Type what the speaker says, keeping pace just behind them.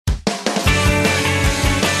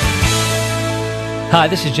Hi,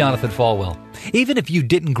 this is Jonathan Falwell. Even if you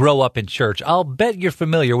didn't grow up in church, I'll bet you're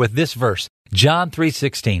familiar with this verse, John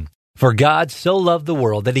 3:16. For God so loved the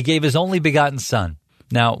world that he gave his only begotten Son.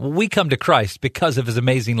 Now, we come to Christ because of his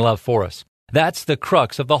amazing love for us. That's the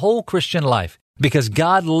crux of the whole Christian life. Because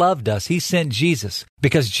God loved us, he sent Jesus.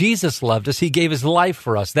 Because Jesus loved us, he gave his life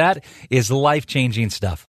for us. That is life-changing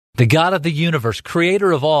stuff. The God of the universe,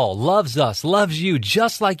 creator of all, loves us, loves you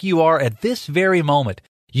just like you are at this very moment.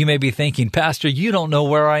 You may be thinking, Pastor, you don't know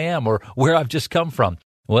where I am or where I've just come from.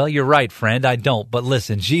 Well, you're right, friend, I don't. But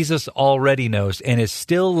listen, Jesus already knows and is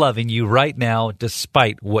still loving you right now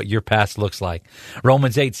despite what your past looks like.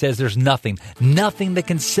 Romans 8 says there's nothing that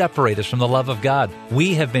can separate us from the love of God.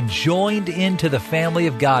 We have been joined into the family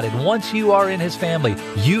of God, and once you are in his family,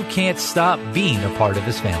 you can't stop being a part of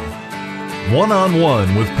his family.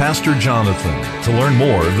 One-on-one with Pastor Jonathan. To learn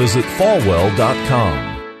more, visit falwell.com.